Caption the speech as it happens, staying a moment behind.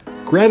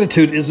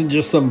Gratitude isn't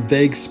just some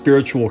vague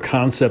spiritual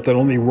concept that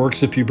only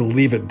works if you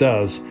believe it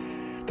does.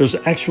 There's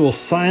actual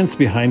science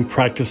behind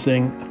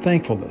practicing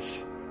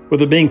thankfulness.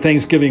 With it being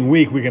Thanksgiving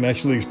week, we can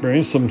actually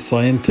experience some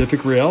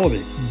scientific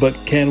reality. But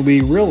can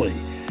we really?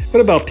 What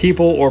about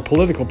people or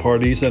political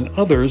parties and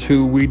others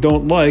who we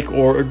don't like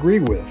or agree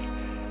with?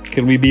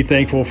 Can we be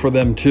thankful for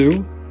them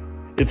too?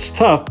 It's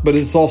tough, but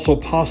it's also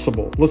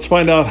possible. Let's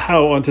find out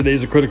how on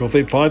today's A Critical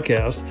Faith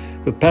podcast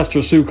with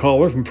Pastor Sue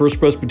Collar from First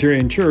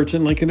Presbyterian Church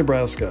in Lincoln,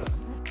 Nebraska.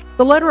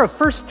 The letter of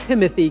 1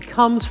 Timothy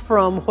comes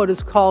from what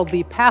is called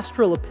the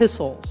pastoral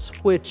epistles,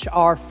 which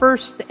are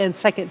 1st and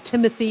 2nd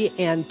Timothy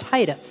and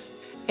Titus.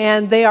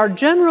 And they are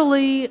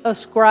generally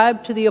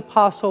ascribed to the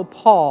Apostle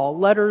Paul,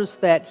 letters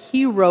that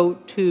he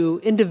wrote to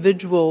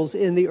individuals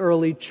in the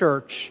early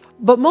church.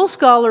 But most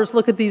scholars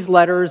look at these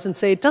letters and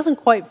say it doesn't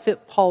quite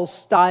fit Paul's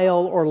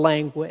style or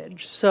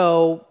language.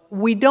 So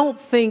we don't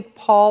think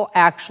Paul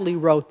actually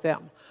wrote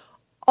them,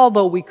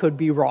 although we could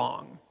be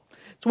wrong.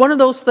 It's one of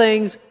those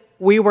things.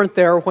 We weren't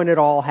there when it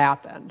all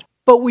happened.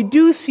 But we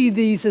do see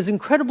these as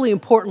incredibly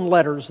important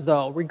letters,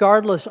 though,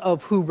 regardless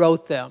of who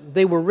wrote them.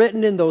 They were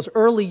written in those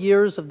early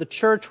years of the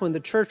church when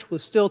the church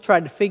was still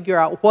trying to figure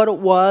out what it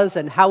was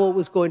and how it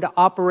was going to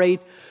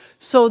operate.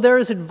 So there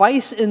is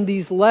advice in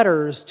these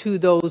letters to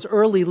those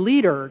early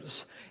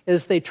leaders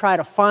as they try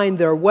to find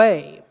their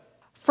way.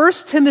 1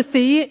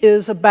 Timothy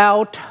is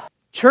about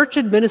church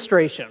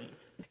administration.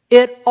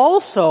 It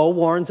also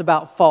warns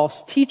about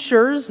false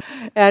teachers,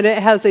 and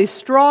it has a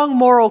strong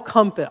moral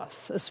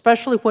compass,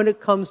 especially when it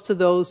comes to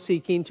those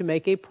seeking to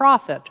make a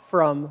profit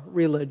from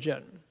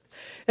religion.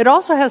 It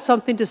also has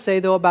something to say,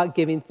 though, about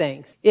giving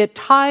thanks. It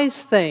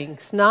ties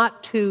thanks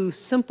not to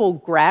simple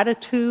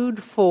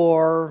gratitude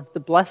for the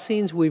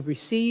blessings we've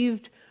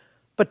received,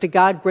 but to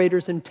God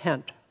greater's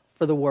intent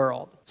for the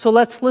world. So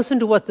let's listen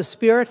to what the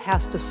Spirit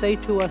has to say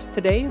to us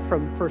today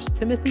from 1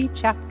 Timothy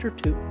chapter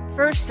 2.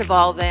 First of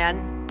all,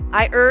 then,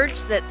 I urge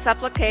that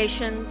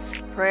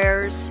supplications,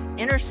 prayers,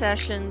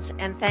 intercessions,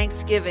 and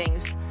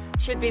thanksgivings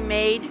should be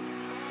made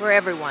for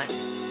everyone,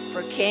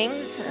 for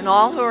kings and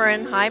all who are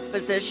in high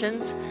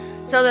positions,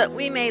 so that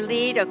we may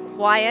lead a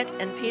quiet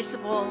and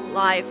peaceable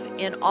life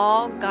in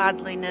all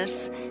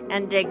godliness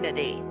and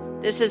dignity.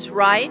 This is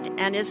right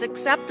and is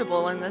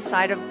acceptable in the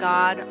sight of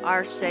God,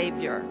 our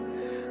Savior,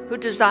 who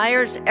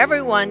desires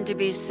everyone to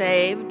be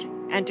saved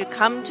and to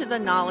come to the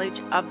knowledge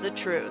of the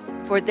truth.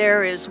 For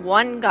there is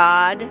one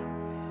God.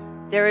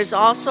 There is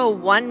also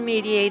one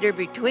mediator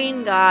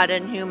between God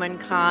and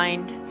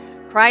humankind,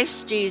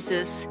 Christ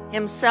Jesus,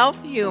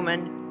 himself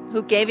human,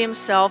 who gave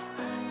himself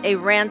a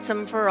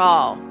ransom for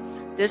all.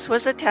 This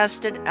was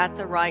attested at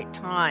the right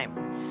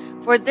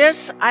time. For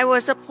this I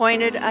was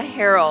appointed a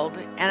herald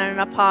and an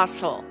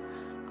apostle.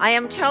 I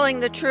am telling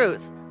the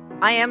truth.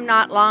 I am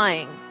not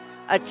lying.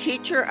 A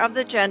teacher of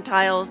the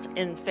Gentiles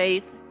in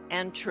faith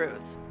and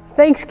truth.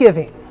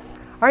 Thanksgiving.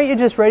 Aren't you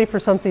just ready for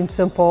something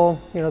simple?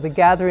 You know, the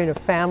gathering of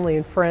family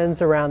and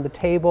friends around the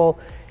table,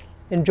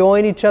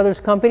 enjoying each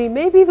other's company,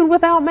 maybe even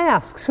without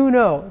masks, who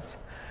knows?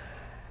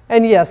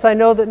 And yes, I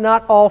know that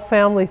not all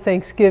family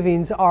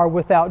Thanksgivings are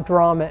without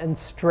drama and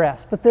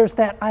stress, but there's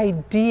that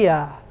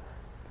idea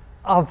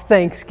of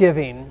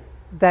Thanksgiving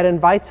that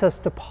invites us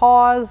to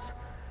pause,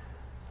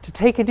 to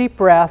take a deep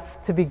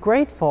breath, to be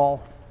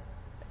grateful,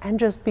 and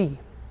just be.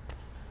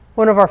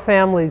 One of our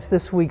families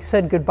this week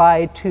said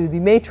goodbye to the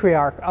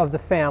matriarch of the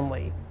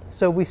family.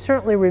 So we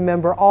certainly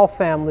remember all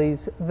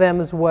families,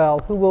 them as well,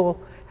 who will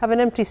have an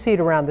empty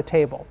seat around the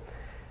table.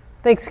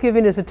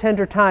 Thanksgiving is a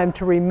tender time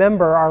to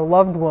remember our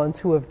loved ones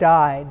who have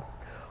died.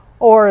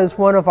 Or as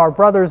one of our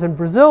brothers in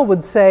Brazil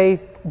would say,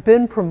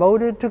 been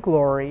promoted to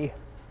glory.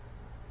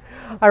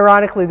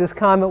 Ironically, this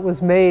comment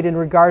was made in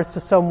regards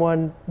to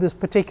someone this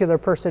particular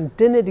person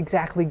didn't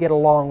exactly get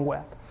along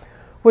with,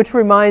 which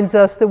reminds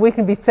us that we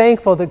can be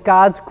thankful that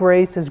God's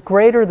grace is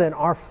greater than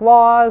our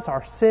flaws,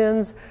 our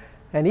sins,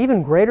 and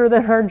even greater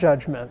than our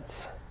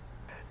judgments.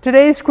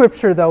 Today's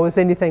scripture, though, is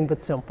anything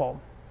but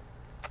simple.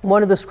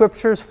 One of the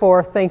scriptures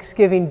for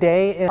Thanksgiving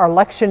Day is our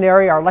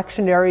lectionary. Our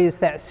lectionary is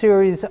that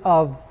series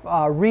of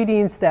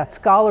readings that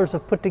scholars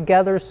have put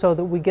together so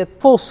that we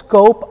get full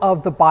scope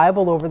of the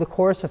Bible over the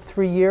course of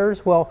 3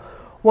 years. Well,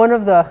 one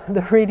of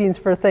the readings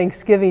for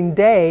Thanksgiving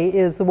Day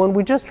is the one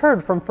we just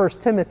heard from 1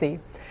 Timothy.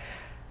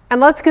 And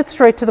let's get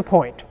straight to the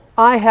point.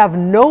 I have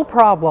no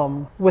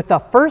problem with the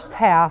first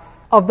half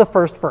of the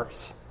first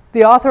verse.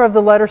 The author of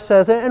the letter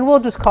says, and we'll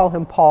just call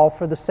him Paul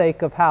for the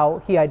sake of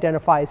how he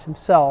identifies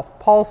himself.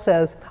 Paul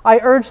says, I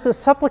urge that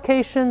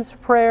supplications,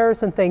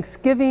 prayers, and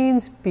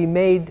thanksgivings be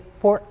made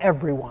for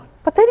everyone.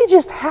 But then he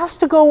just has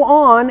to go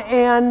on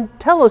and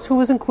tell us who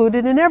is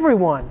included in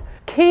everyone.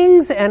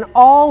 Kings and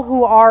all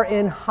who are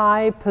in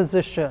high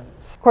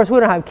positions. Of course, we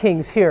don't have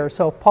kings here,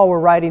 so if Paul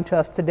were writing to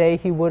us today,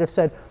 he would have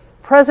said,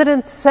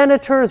 presidents,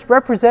 senators,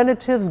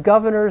 representatives,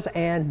 governors,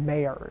 and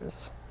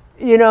mayors.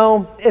 You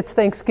know, it's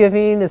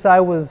Thanksgiving. As I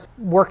was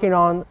working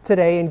on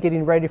today and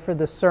getting ready for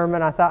this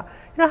sermon, I thought,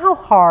 you know, how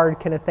hard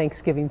can a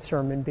Thanksgiving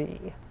sermon be?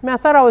 I mean, I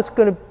thought I was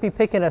going to be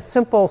picking a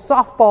simple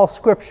softball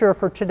scripture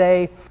for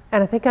today,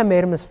 and I think I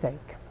made a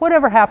mistake.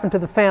 Whatever happened to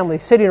the family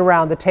sitting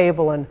around the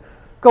table and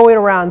going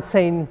around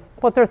saying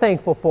what they're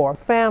thankful for?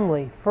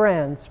 Family,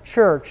 friends,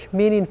 church,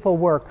 meaningful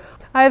work.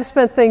 I have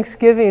spent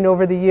Thanksgiving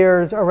over the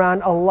years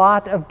around a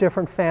lot of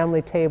different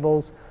family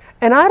tables,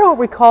 and I don't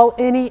recall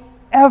any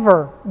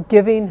ever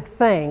giving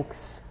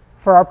thanks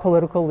for our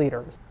political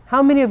leaders.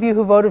 How many of you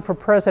who voted for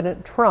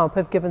President Trump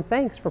have given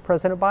thanks for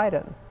President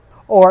Biden?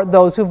 Or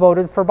those who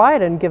voted for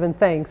Biden given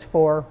thanks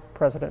for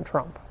President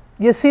Trump?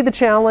 You see the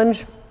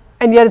challenge,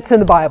 and yet it's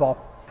in the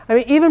Bible. I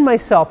mean, even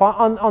myself,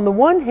 on the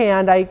one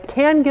hand, I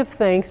can give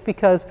thanks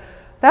because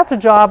that's a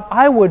job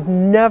I would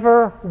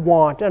never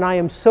want, and I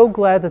am so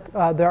glad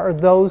that there are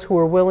those who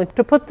are willing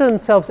to put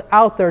themselves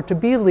out there to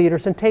be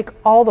leaders and take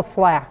all the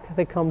flack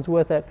that comes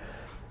with it.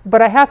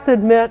 But I have to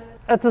admit,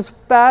 that's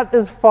about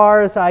as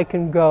far as I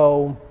can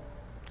go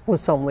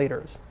with some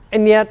leaders.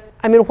 And yet,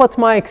 I mean, what's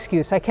my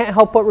excuse? I can't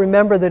help but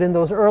remember that in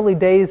those early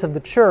days of the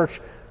church,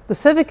 the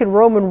civic and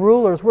Roman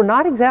rulers were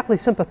not exactly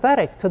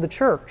sympathetic to the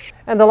church.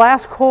 And the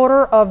last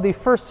quarter of the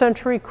first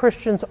century,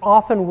 Christians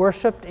often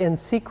worshiped in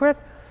secret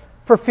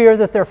for fear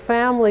that their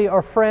family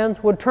or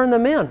friends would turn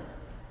them in.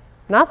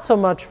 Not so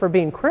much for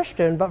being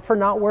Christian, but for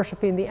not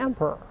worshiping the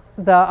emperor.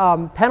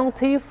 The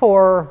penalty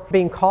for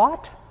being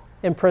caught,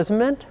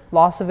 imprisonment,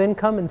 loss of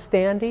income and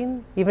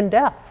standing, even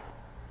death.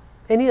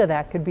 Any of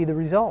that could be the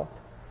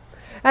result.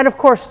 And of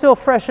course, still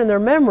fresh in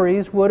their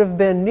memories would have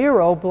been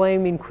Nero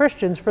blaming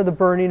Christians for the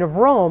burning of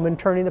Rome and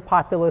turning the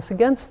populace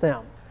against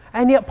them.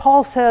 And yet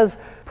Paul says,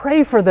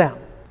 pray for them,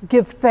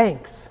 give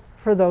thanks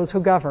for those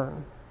who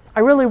govern. I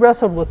really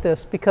wrestled with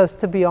this because,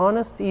 to be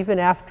honest, even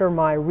after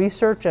my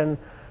research and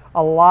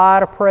a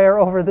lot of prayer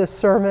over this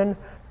sermon,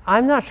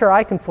 I'm not sure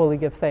I can fully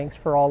give thanks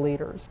for all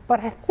leaders. But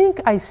I think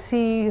I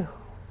see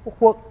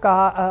what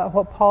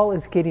Paul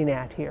is getting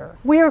at here.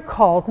 We are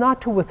called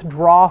not to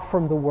withdraw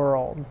from the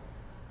world,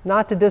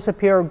 not to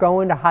disappear or go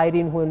into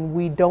hiding when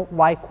we don't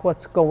like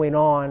what's going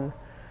on.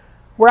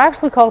 We're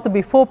actually called to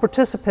be full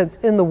participants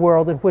in the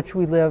world in which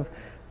we live,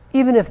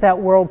 even if that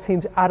world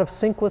seems out of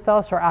sync with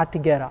us or out to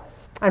get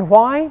us. And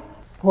why?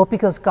 Well,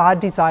 because God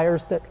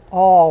desires that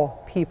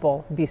all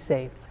people be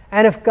saved.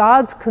 And if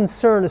God's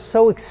concern is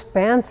so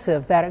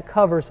expansive that it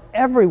covers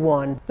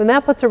everyone, then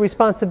that puts a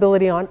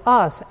responsibility on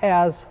us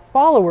as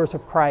followers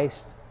of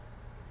Christ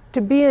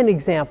to be an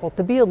example,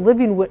 to be a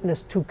living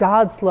witness to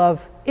God's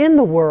love in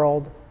the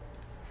world,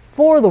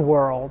 for the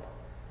world,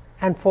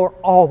 and for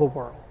all the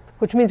world.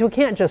 Which means we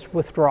can't just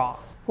withdraw.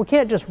 We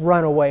can't just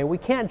run away. We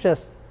can't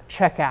just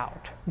check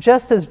out.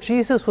 Just as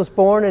Jesus was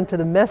born into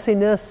the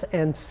messiness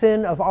and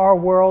sin of our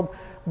world,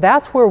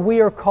 that's where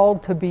we are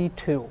called to be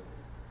too.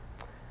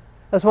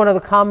 As one of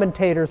the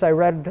commentators I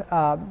read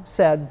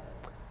said,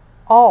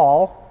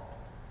 all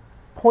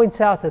points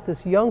out that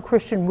this young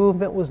Christian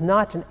movement was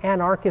not an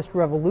anarchist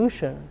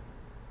revolution.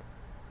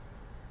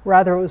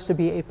 Rather, it was to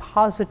be a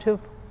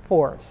positive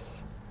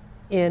force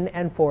in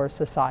and for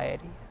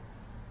society.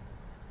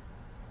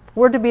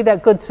 We're to be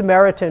that good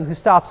Samaritan who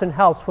stops and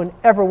helps when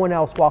everyone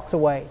else walks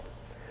away.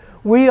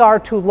 We are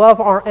to love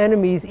our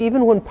enemies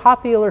even when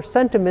popular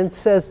sentiment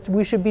says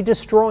we should be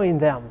destroying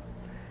them.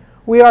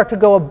 We are to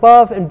go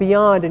above and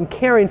beyond in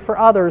caring for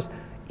others,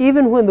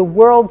 even when the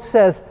world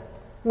says,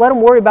 let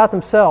them worry about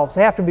themselves.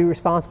 They have to be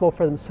responsible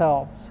for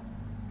themselves.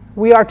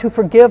 We are to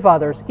forgive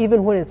others,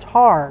 even when it's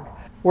hard.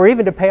 We're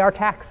even to pay our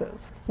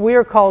taxes. We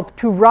are called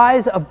to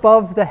rise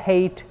above the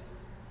hate,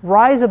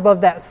 rise above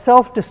that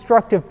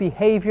self-destructive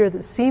behavior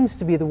that seems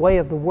to be the way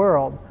of the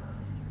world,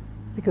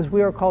 because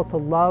we are called to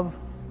love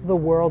the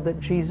world that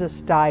Jesus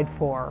died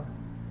for,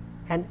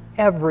 and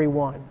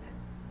everyone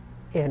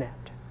in it.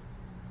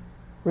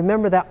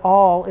 Remember that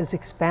all is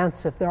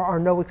expansive. There are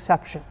no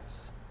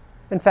exceptions.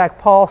 In fact,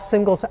 Paul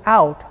singles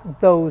out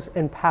those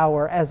in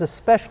power as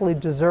especially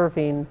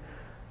deserving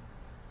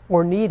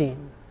or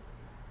needing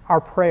our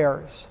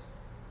prayers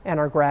and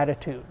our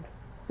gratitude.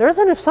 There is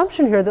an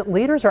assumption here that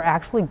leaders are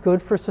actually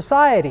good for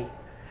society,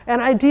 and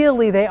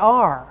ideally they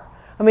are.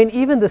 I mean,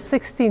 even the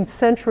 16th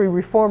century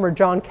reformer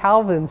John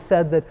Calvin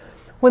said that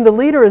when the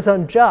leader is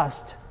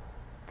unjust,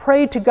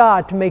 pray to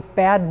God to make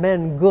bad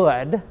men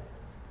good,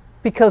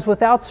 because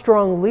without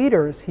strong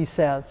leaders, he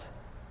says,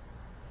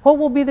 what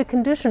will be the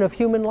condition of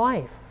human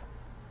life?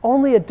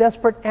 Only a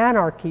desperate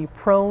anarchy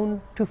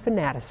prone to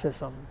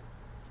fanaticism.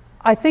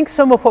 I think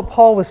some of what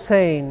Paul was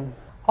saying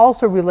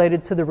also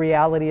related to the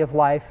reality of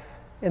life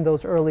in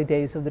those early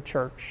days of the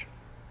church.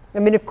 I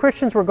mean, if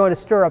Christians were going to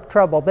stir up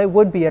trouble, they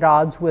would be at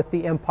odds with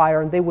the empire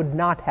and they would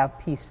not have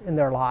peace in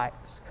their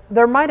lives.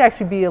 There might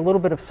actually be a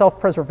little bit of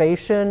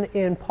self-preservation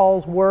in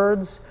Paul's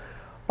words.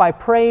 By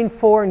praying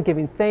for and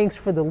giving thanks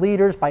for the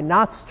leaders, by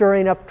not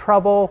stirring up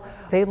trouble,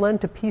 they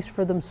lend to peace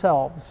for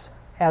themselves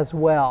as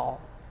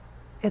well.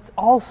 It's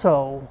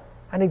also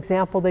an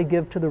example they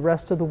give to the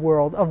rest of the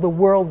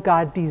world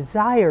God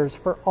desires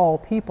for all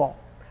people.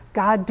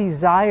 God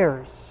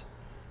desires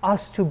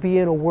us to be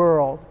in a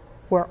world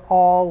where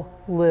all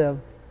live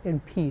in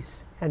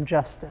peace and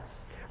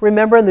justice.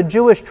 Remember, in the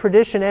Jewish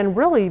tradition, and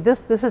really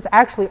this is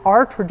actually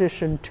our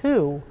tradition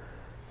too,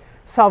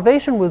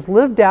 salvation was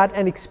lived out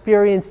and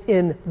experienced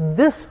in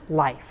this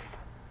life.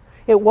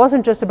 It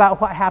wasn't just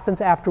about what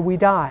happens after we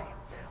die.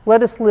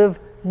 Let us live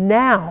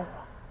now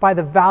by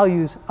the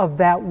values of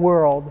that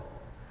world.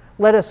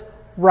 Let us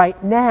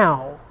right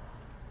now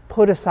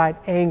put aside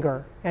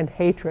anger and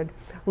hatred.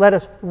 Let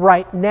us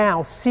right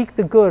now seek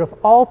the good of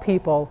all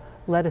people.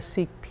 Let us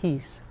seek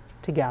peace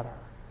together.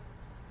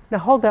 Now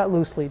hold that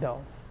loosely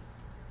though,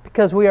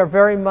 because we are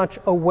very much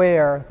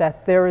aware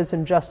that there is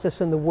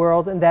injustice in the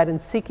world, and that in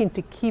seeking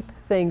to keep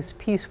things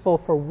peaceful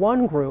for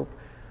one group,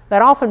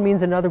 that often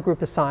means another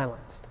group is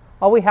silenced.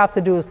 All we have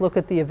to do is look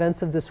at the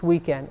events of this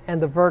weekend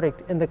and the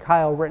verdict in the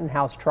Kyle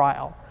Rittenhouse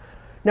trial.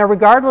 Now,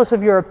 regardless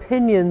of your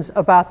opinions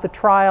about the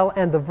trial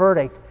and the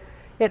verdict,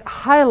 it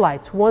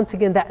highlights once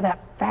again that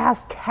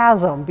vast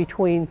chasm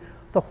between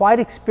the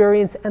white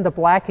experience and the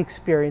black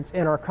experience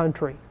in our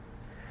country.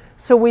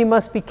 So we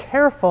must be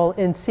careful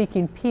in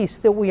seeking peace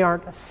that we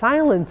aren't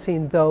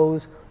silencing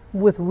those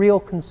with real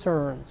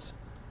concerns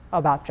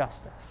about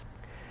justice.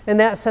 In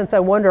that sense, I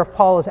wonder if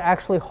Paul is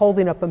actually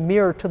holding up a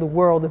mirror to the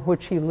world in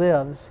which he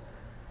lives,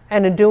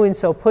 and in doing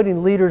so,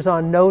 putting leaders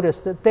on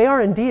notice that they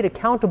are indeed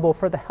accountable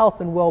for the health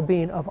and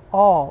well-being of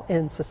all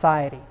in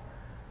society.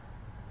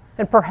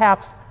 And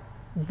perhaps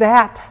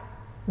that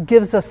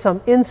gives us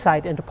some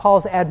insight into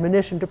Paul's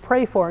admonition to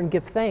pray for and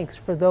give thanks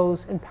for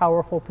those in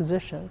powerful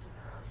positions,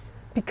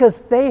 because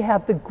they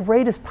have the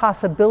greatest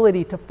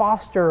possibility to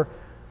foster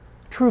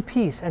true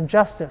peace and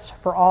justice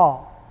for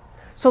all.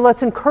 So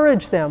let's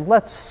encourage them,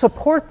 let's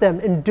support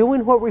them in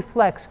doing what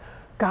reflects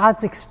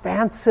God's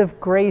expansive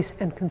grace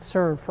and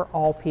concern for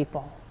all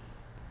people.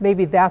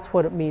 Maybe that's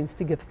what it means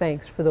to give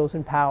thanks for those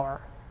in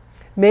power.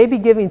 Maybe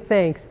giving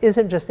thanks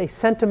isn't just a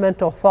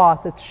sentimental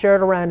thought that's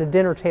shared around a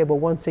dinner table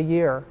once a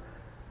year.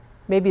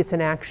 Maybe it's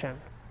an action,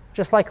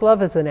 just like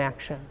love is an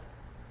action.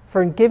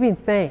 For in giving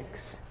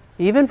thanks,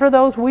 even for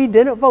those we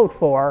didn't vote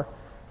for,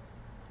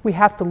 we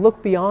have to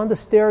look beyond the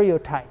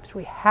stereotypes.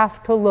 We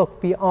have to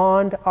look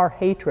beyond our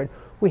hatred.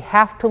 We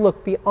have to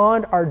look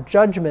beyond our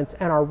judgments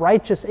and our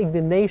righteous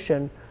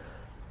indignation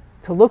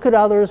to look at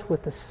others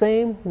with the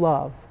same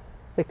love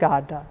that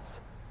God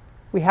does.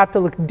 We have to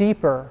look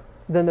deeper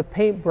than the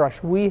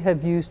paintbrush we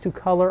have used to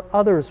color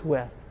others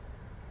with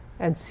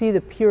and see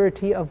the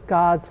purity of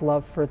God's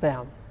love for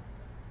them,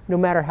 no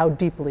matter how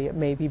deeply it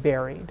may be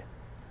buried.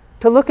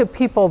 To look at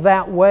people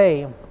that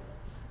way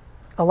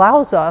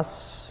helps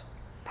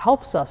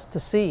us to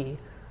see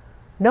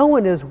no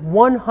one is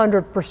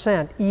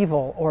 100%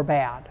 evil or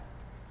bad.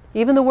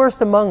 Even the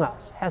worst among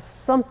us has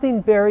something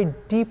buried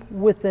deep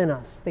within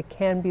us that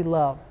can be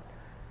loved,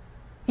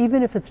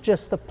 even if it's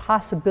just the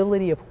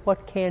possibility of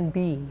what can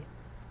be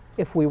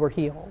if we were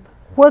healed.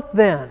 What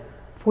then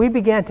if we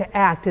began to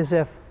act as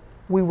if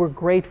we were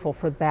grateful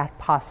for that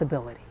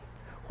possibility?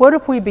 What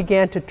if we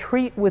began to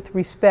treat with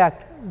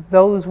respect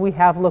those we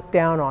have looked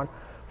down on?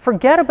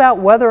 Forget about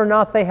whether or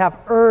not they have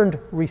earned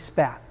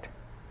respect.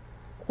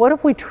 What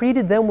if we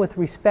treated them with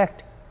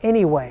respect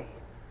anyway?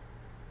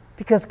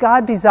 Because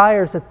God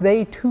desires that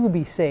they too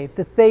be saved,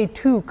 that they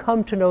too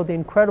come to know the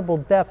incredible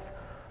depth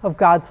of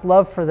God's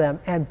love for them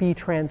and be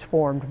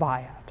transformed by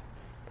it.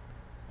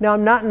 Now,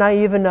 I'm not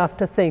naive enough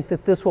to think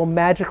that this will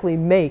magically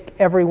make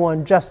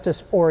everyone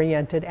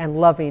justice-oriented and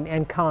loving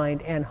and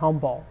kind and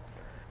humble.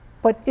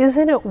 But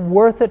isn't it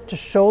worth it to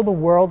show the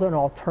world an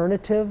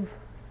alternative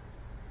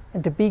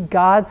and to be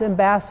God's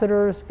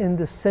ambassadors in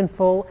this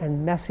sinful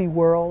and messy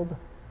world?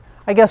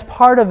 I guess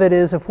part of it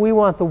is if we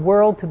want the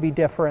world to be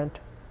different,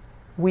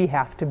 we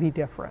have to be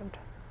different.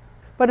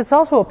 But it's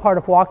also a part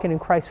of walking in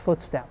Christ's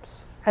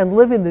footsteps and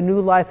living the new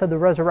life of the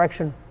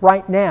resurrection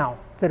right now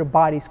that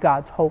embodies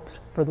God's hopes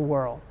for the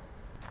world.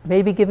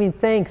 Maybe giving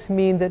thanks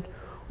mean that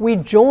we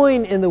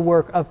join in the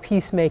work of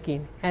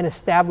peacemaking and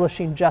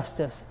establishing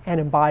justice and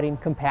embodying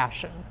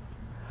compassion.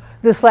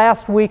 This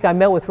last week, I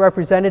met with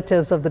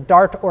representatives of the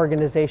DART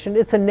organization.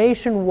 It's a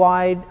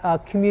nationwide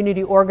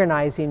community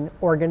organizing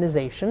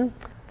organization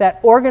that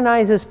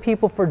organizes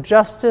people for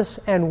justice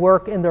and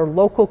work in their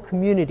local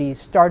communities,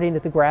 starting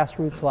at the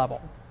grassroots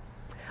level.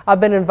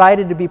 I've been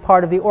invited to be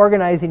part of the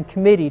organizing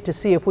committee to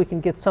see if we can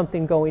get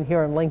something going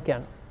here in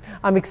Lincoln.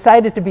 I'm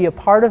excited to be a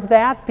part of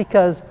that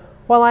because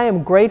while I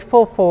am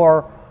grateful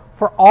for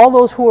all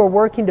those who are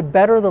working to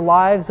better the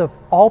lives of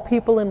all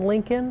people in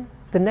Lincoln,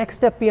 the next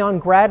step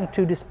beyond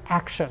gratitude is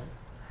action.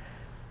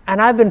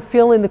 And I've been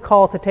feeling the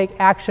call to take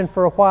action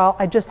for a while.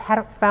 I just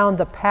hadn't found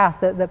the path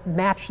that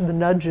matched the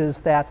nudges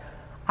that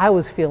I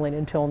was feeling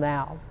until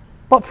now.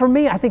 But for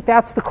me, I think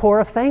that's the core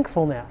of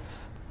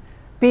thankfulness.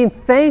 Being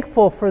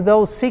thankful for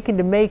those seeking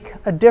to make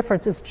a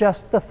difference is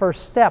just the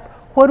first step.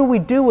 What do we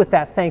do with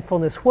that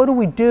thankfulness? What do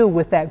we do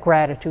with that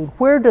gratitude?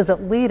 Where does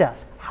it lead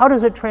us? How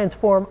does it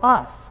transform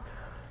us?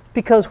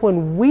 Because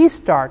when we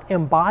start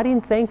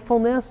embodying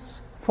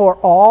thankfulness for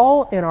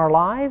all in our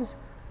lives,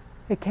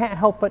 it can't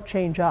help but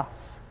change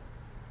us.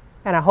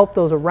 And I hope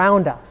those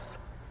around us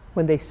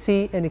when they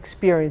see and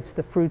experience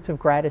the fruits of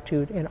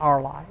gratitude in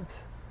our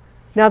lives.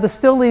 Now, this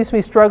still leaves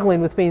me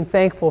struggling with being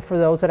thankful for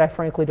those that I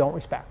frankly don't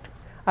respect.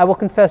 I will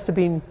confess to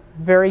being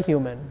very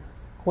human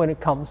when it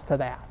comes to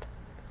that.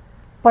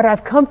 But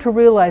I've come to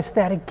realize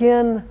that,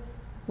 again,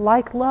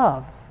 like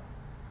love,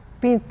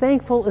 being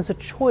thankful is a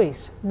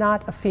choice,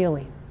 not a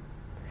feeling.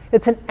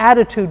 It's an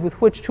attitude with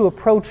which to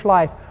approach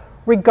life,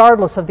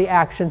 regardless of the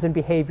actions and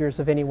behaviors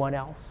of anyone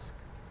else.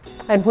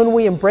 And when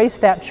we embrace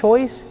that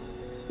choice,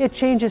 it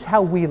changes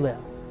how we live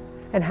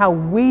and how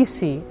we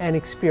see and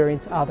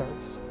experience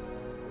others,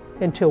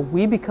 until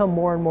we become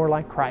more and more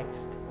like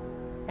Christ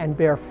and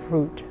bear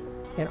fruit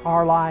in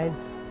our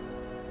lives,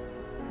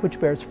 which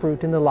bears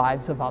fruit in the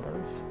lives of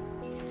others.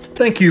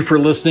 Thank you for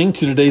listening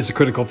to today's A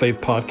Critical Faith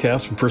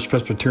podcast from First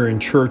Presbyterian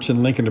Church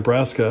in Lincoln,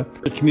 Nebraska.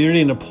 A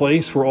community and a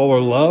place where all are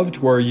loved,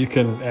 where you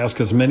can ask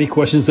as many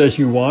questions as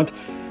you want.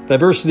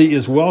 Diversity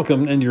is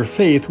welcome and your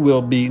faith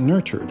will be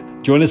nurtured.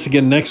 Join us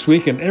again next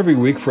week and every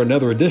week for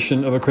another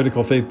edition of A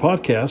Critical Faith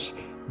podcast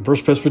from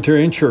First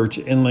Presbyterian Church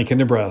in Lincoln,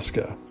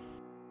 Nebraska.